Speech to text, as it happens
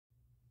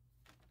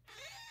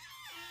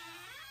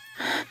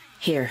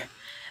Here,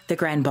 the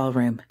grand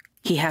ballroom.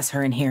 He has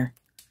her in here.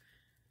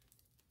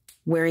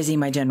 Where is he,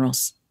 my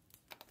generals?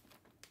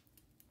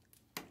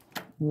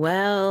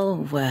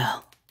 Well,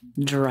 well,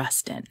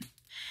 Drustin.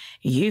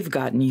 You've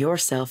gotten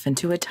yourself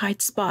into a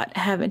tight spot,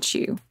 haven't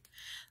you?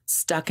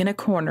 Stuck in a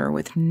corner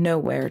with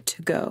nowhere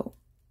to go.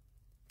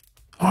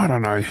 I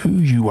don't know who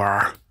you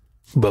are,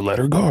 but let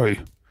her go.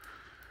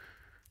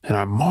 And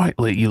I might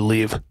let you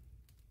live.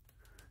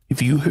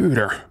 If you hurt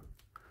her,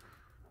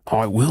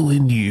 I will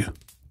end you.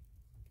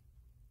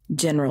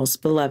 Generals,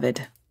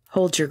 beloved,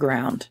 hold your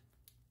ground.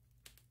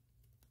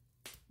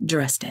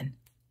 Drustin,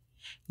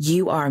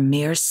 you are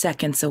mere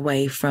seconds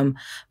away from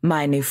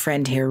my new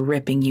friend here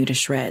ripping you to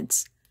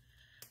shreds.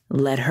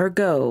 Let her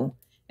go,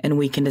 and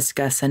we can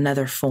discuss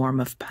another form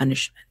of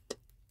punishment.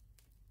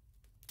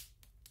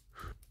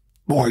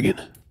 Morrigan,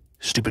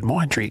 stupid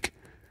mind trick.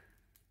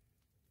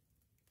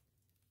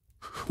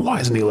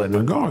 Why isn't he letting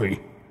her go?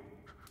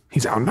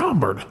 He's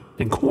outnumbered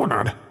and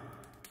cornered.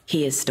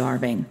 He is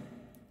starving,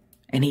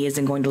 and he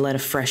isn't going to let a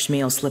fresh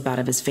meal slip out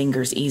of his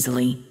fingers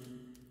easily.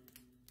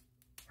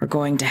 We're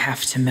going to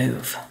have to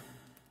move.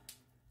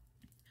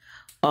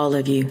 All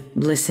of you,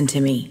 listen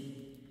to me.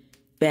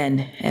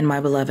 Ben and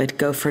my beloved,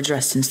 go for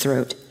Drustin's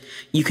throat.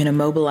 You can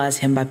immobilize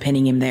him by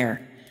pinning him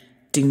there.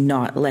 Do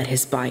not let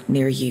his bite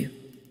near you.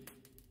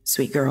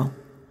 Sweet girl,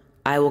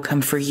 I will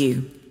come for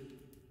you.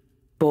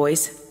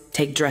 Boys,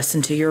 take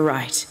Drustin to your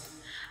right.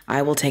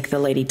 I will take the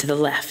lady to the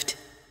left.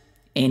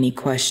 Any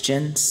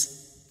questions?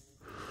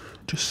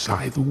 Just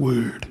say the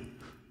word.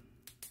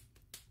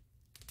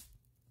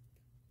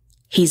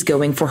 He's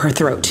going for her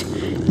throat.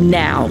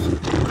 Now.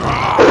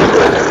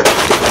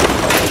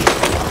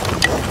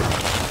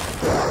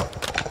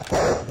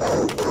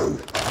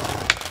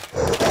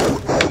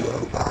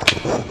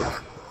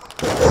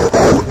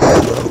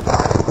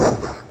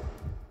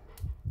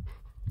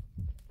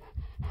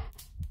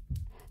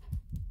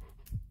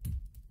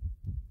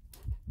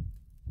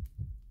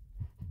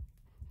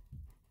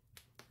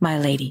 My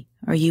lady,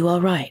 are you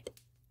all right?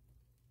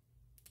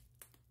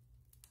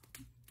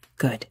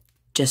 Good.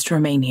 Just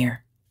remain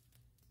here.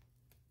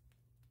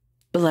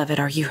 Beloved,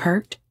 are you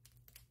hurt?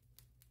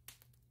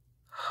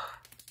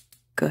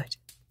 Good.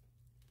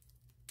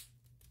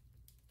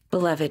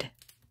 Beloved,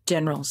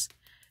 generals,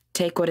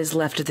 take what is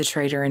left of the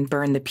traitor and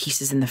burn the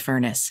pieces in the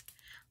furnace.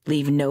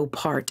 Leave no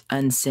part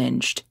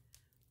unsinged.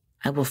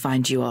 I will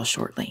find you all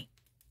shortly.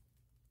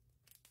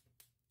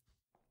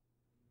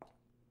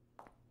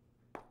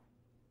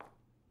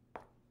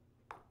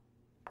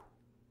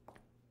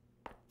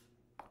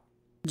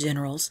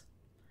 Generals,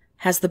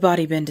 has the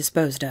body been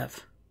disposed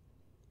of?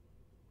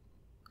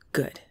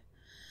 Good.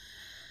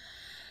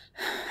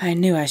 I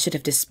knew I should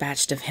have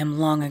dispatched of him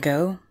long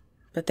ago,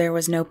 but there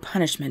was no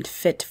punishment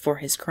fit for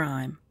his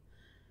crime.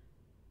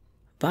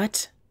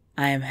 But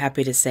I am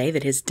happy to say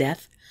that his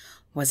death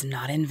was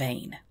not in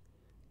vain.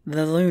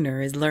 The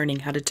lunar is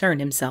learning how to turn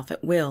himself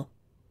at will.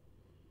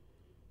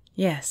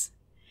 Yes,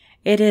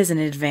 it is an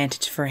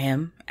advantage for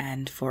him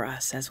and for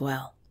us as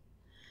well.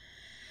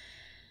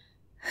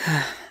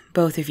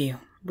 Both of you,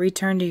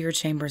 return to your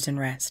chambers and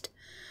rest.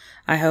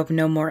 I hope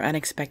no more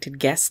unexpected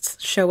guests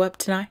show up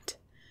tonight.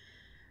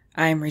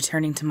 I am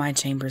returning to my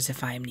chambers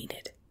if I am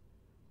needed.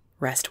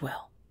 Rest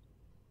well.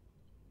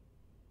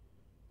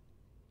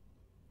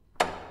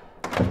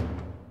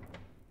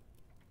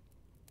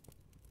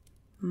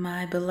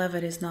 My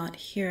beloved is not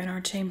here in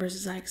our chambers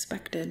as I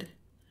expected.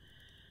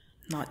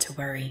 Not to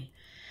worry.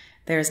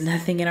 There is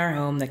nothing in our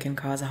home that can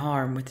cause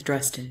harm with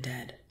Drustin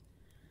dead.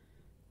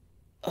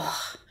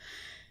 Ugh.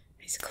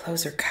 These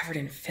clothes are covered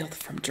in filth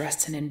from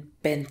Drustin and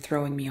Ben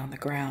throwing me on the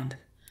ground.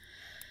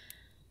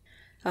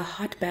 A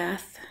hot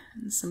bath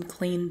and some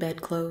clean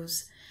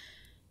bedclothes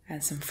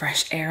and some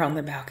fresh air on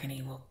the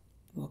balcony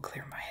will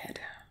clear my head.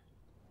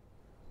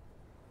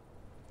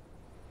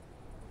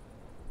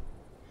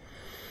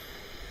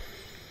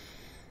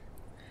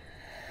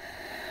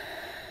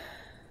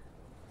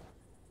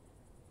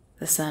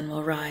 The sun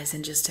will rise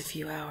in just a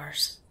few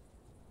hours.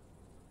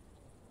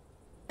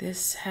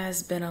 This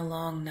has been a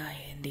long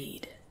night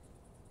indeed.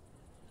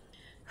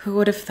 Who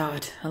would have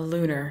thought a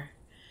lunar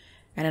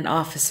and an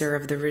officer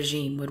of the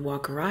regime would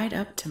walk right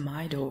up to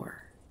my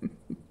door?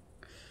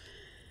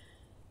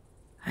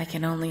 I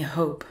can only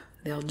hope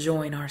they'll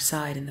join our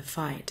side in the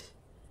fight.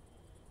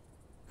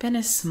 Ben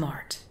is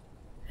smart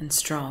and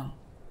strong,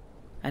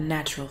 a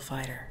natural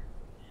fighter.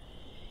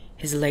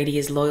 His lady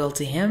is loyal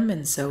to him,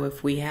 and so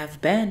if we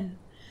have Ben,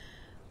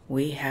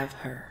 we have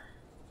her.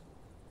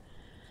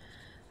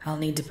 I'll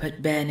need to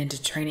put Ben into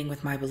training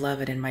with my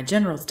beloved and my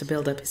generals to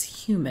build up his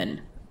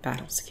human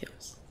battle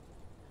skills.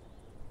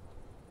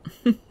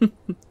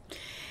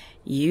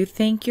 You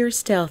think you're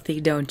stealthy,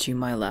 don't you,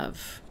 my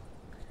love?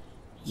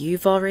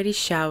 You've already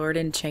showered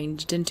and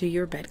changed into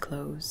your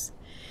bedclothes,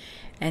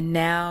 and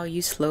now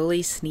you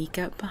slowly sneak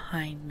up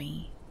behind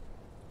me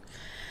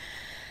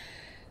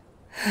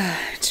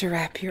to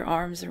wrap your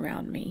arms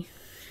around me.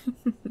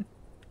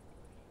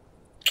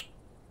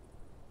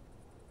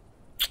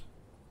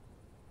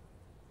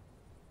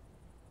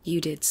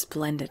 You did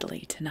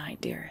splendidly tonight,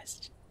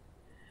 dearest.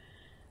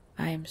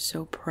 I am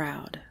so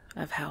proud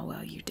of how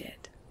well you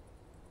did.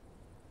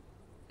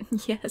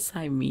 Yes,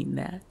 I mean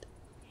that.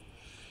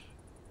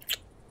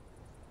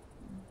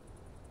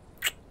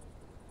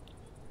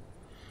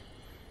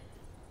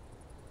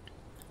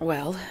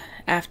 Well,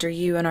 after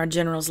you and our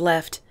generals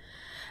left,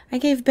 I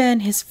gave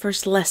Ben his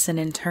first lesson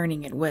in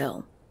turning at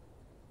will.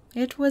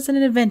 It was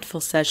an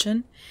eventful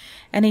session,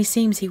 and he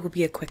seems he will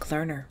be a quick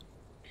learner.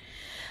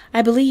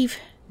 I believe,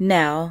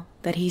 now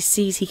that he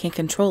sees he can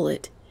control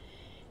it,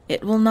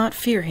 it will not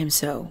fear him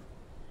so,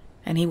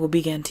 and he will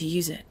begin to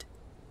use it.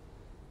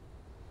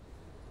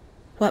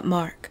 What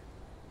mark?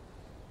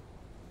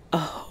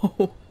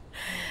 Oh,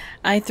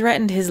 I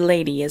threatened his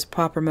lady as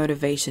proper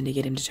motivation to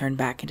get him to turn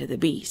back into the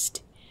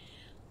beast.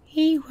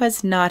 He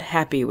was not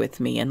happy with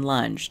me and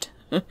lunged.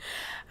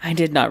 I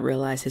did not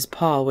realize his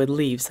paw would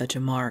leave such a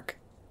mark.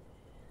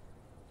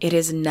 It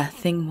is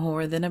nothing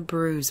more than a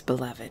bruise,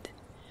 beloved.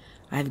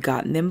 I've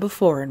gotten them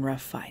before in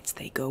rough fights.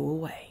 They go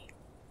away.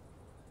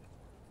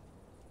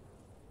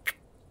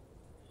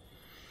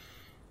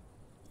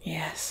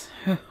 Yes.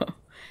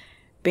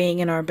 Being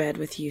in our bed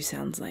with you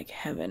sounds like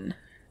heaven.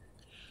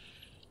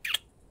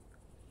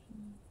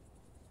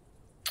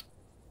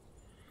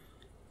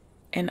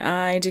 And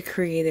I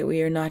decree that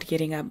we are not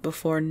getting up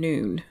before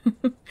noon,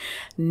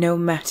 no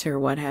matter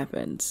what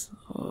happens.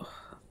 Oh,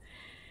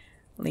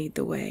 lead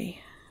the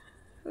way.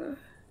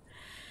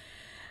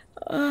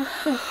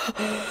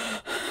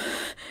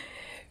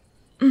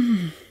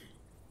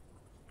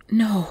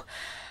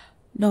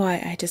 No,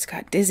 I just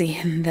got dizzy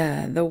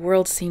and the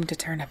world seemed to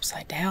turn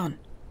upside down.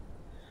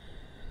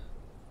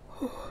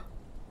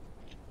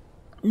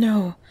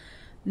 No,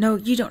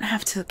 you don't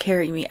have to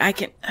carry me. I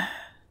can...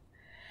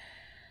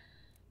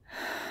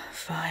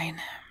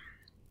 Fine.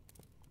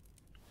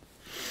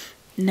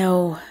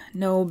 No,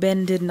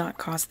 Ben did not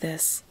cause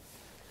this.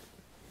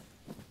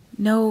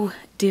 No,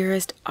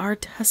 dearest, our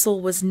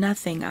tussle was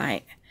nothing.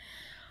 I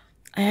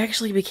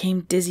actually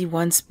became dizzy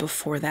once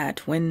before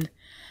that, when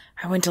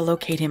I went to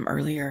locate him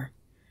earlier,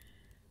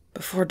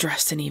 before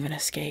Drustin even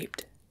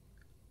escaped.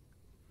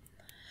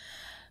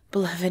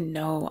 Beloved,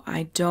 no,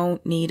 I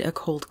don't need a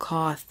cold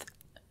cloth.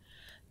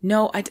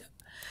 No,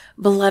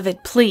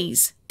 Beloved,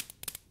 please.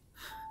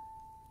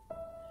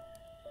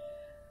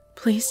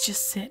 Please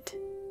just sit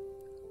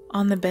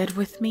on the bed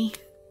with me.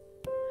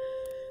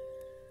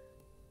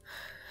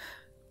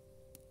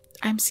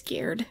 I'm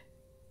scared.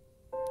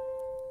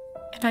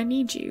 And I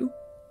need you.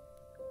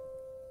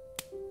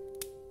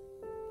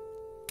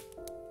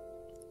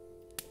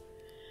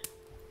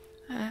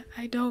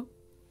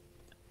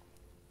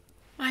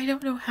 I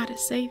don't know how to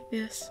say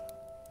this.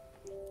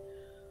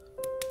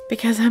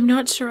 Because I'm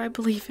not sure I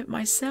believe it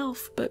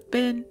myself, but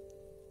Ben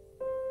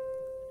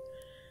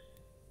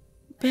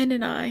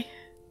and I...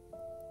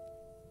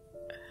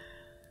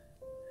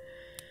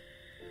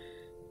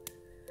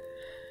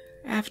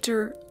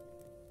 After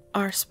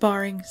our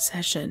sparring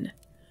session,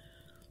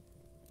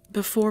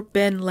 before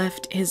Ben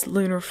left his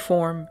lunar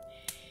form,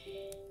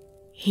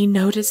 he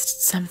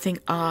noticed something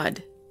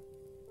odd.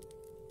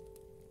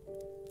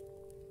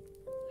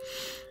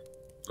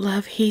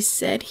 Love, he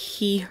said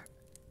he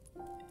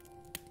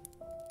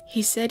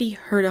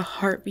heard a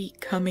heartbeat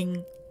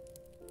coming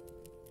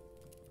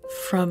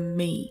from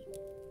me.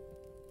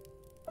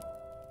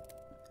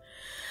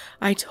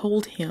 I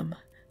told him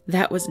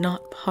that was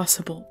not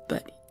possible,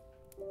 but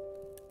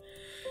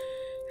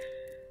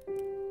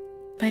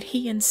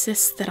he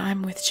insists that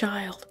I'm with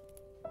child.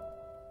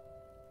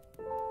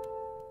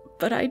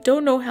 But I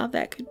don't know how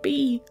that could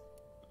be.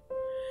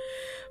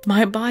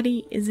 My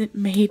body isn't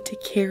made to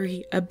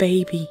carry a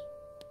baby.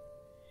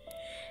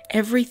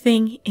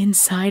 Everything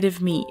inside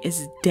of me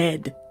is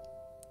dead.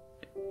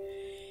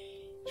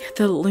 Yet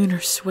the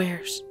lunar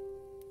swears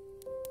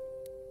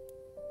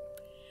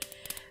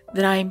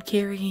that I am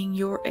carrying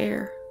your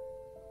air.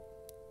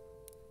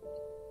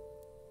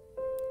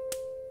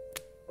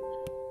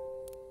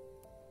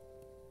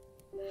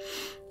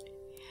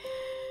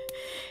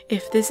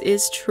 If this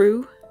is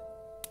true,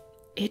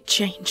 it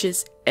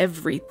changes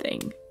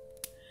everything.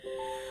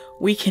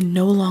 We can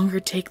no longer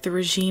take the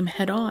regime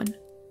head on.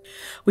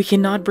 We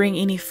cannot bring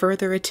any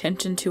further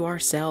attention to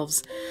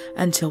ourselves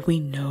until we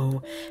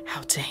know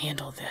how to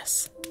handle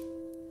this.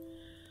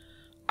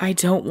 I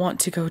don't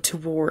want to go to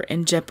war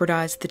and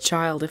jeopardize the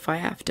child if I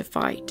have to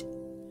fight.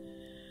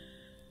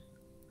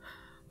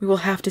 We will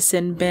have to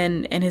send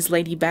Ben and his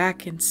lady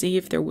back and see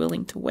if they're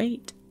willing to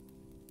wait.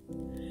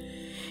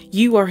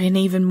 You are in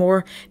even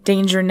more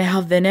danger now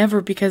than ever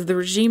because the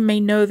regime may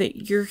know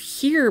that you're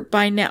here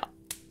by now.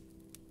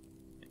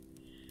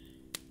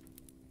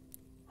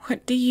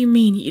 What do you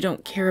mean you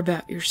don't care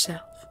about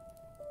yourself?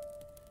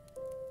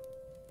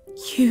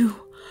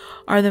 You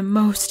are the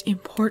most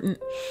important.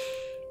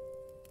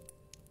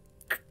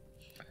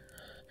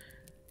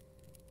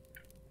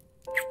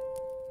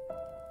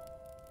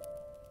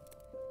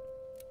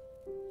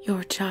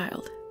 Your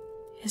child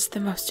is the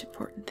most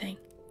important thing.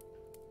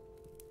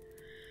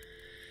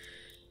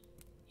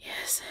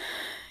 Yes,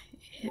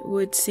 it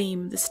would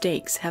seem the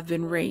stakes have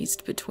been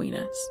raised between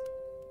us.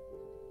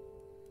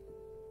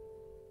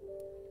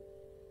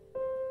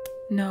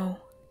 No.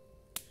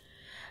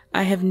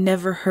 I have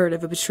never heard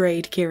of a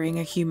betrayed carrying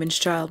a human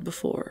child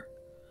before.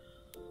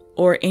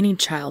 Or any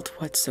child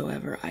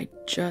whatsoever. I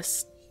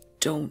just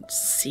don't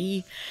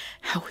see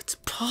how it's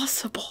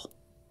possible.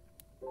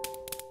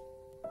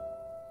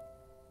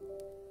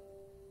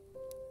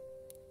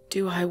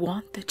 Do I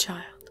want the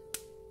child?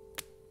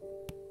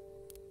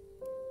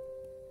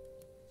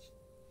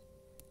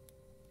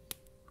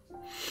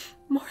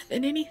 More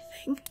than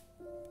anything.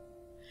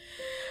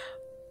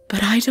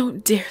 But I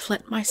don't dare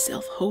let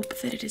myself hope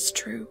that it is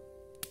true.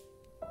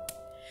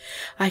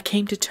 I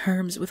came to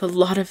terms with a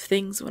lot of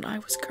things when I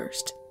was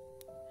cursed,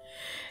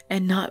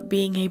 and not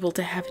being able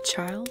to have a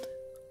child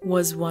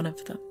was one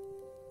of them.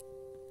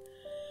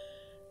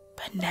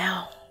 But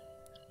now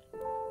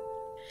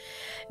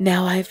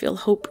I feel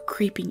hope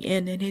creeping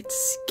in, and it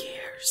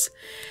scares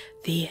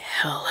the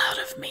hell out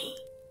of me.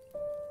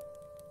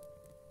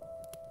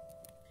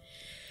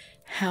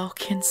 How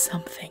can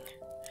something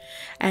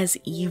as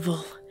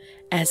evil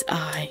as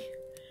I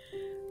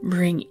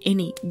bring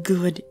any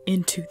good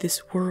into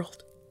this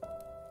world?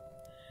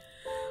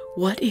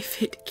 What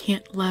if it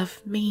can't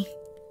love me?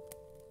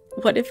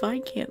 What if I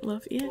can't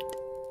love it?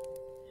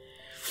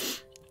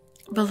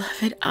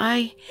 Beloved,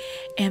 I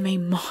am a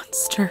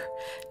monster,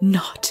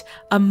 not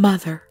a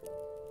mother.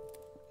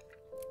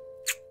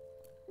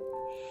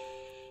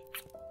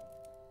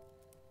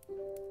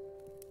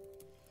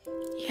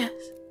 Yes,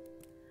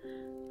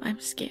 I'm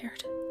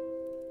scared.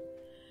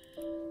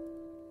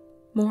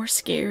 More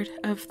scared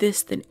of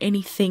this than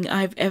anything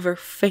I've ever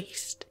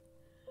faced.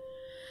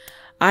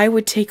 I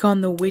would take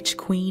on the Witch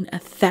Queen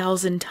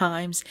 1,000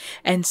 times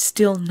and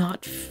still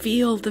not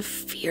feel the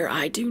fear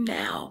I do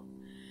now.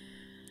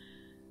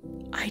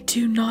 I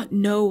do not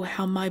know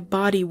how my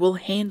body will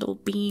handle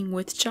being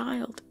with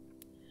child.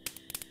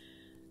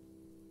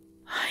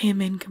 I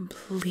am in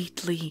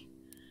completely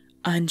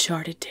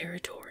uncharted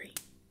territory.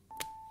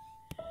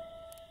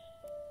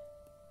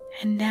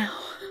 And now,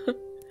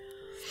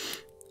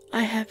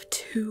 I have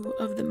two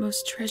of the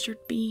most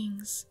treasured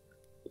beings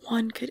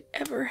one could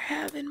ever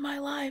have in my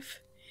life.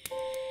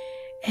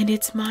 And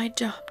it's my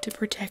job to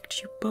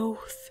protect you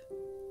both.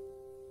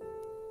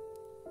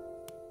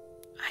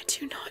 I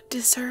do not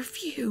deserve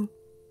you.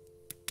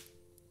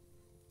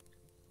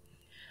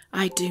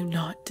 I do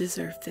not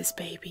deserve this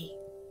baby.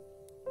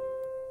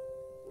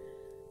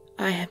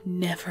 I have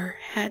never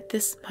had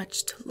this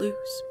much to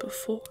lose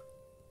before.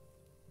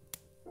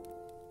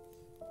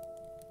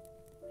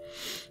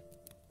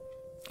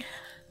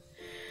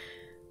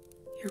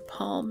 Your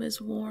palm is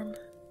warm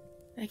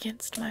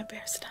against my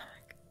bare stomach.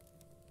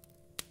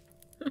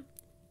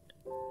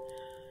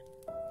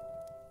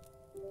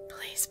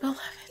 Please, beloved,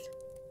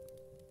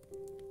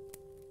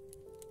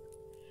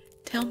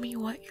 tell me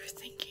what you're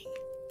thinking.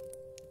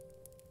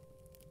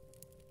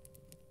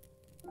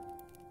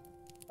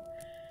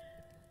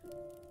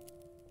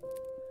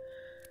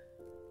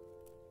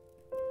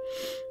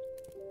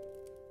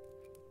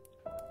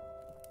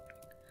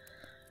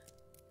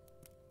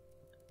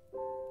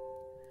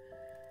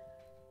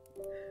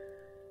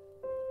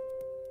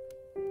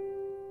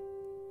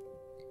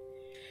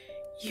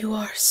 You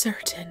are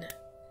certain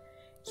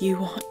you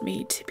want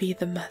me to be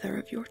the mother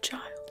of your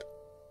child?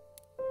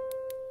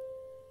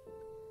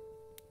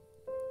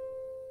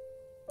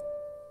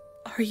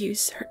 Are you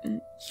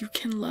certain you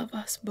can love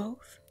us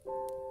both?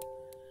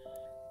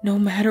 No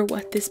matter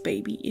what this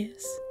baby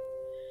is,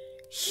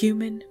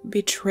 human,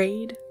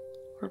 betrayed,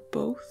 or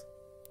both?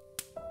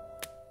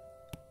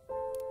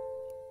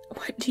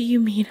 What do you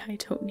mean I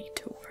don't need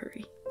to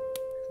worry?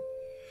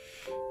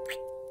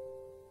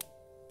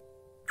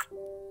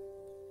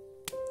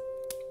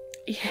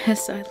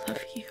 Yes, I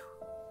love you.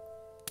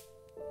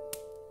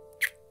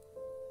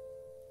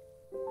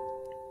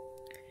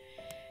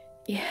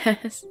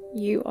 Yes,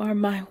 you are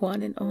my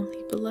one and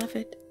only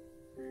beloved.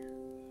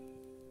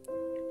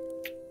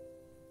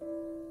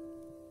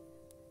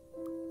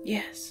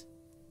 Yes.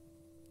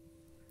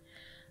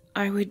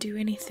 I would do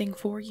anything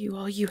for you.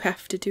 All you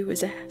have to do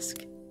is ask.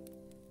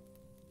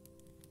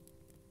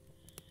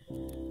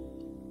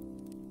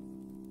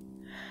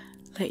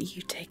 Let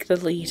you take the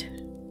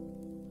lead.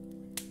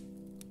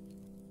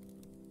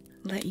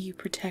 Let you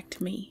protect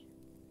me.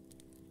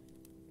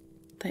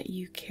 Let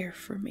you care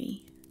for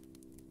me.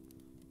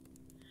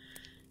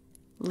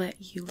 Let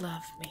you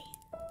love me.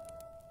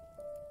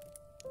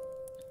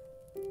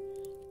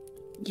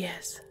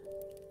 Yes,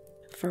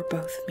 for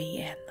both me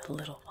and the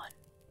little one.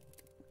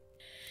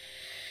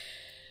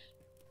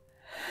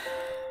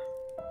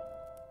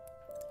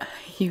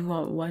 You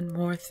want one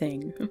more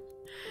thing.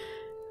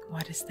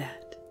 What is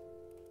that?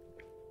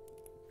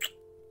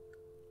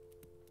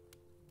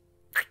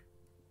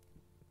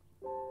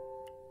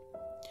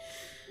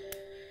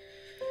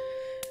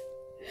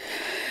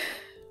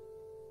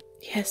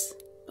 Yes,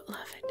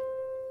 beloved.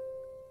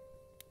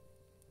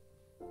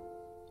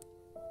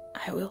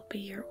 I will be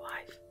your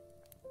wife.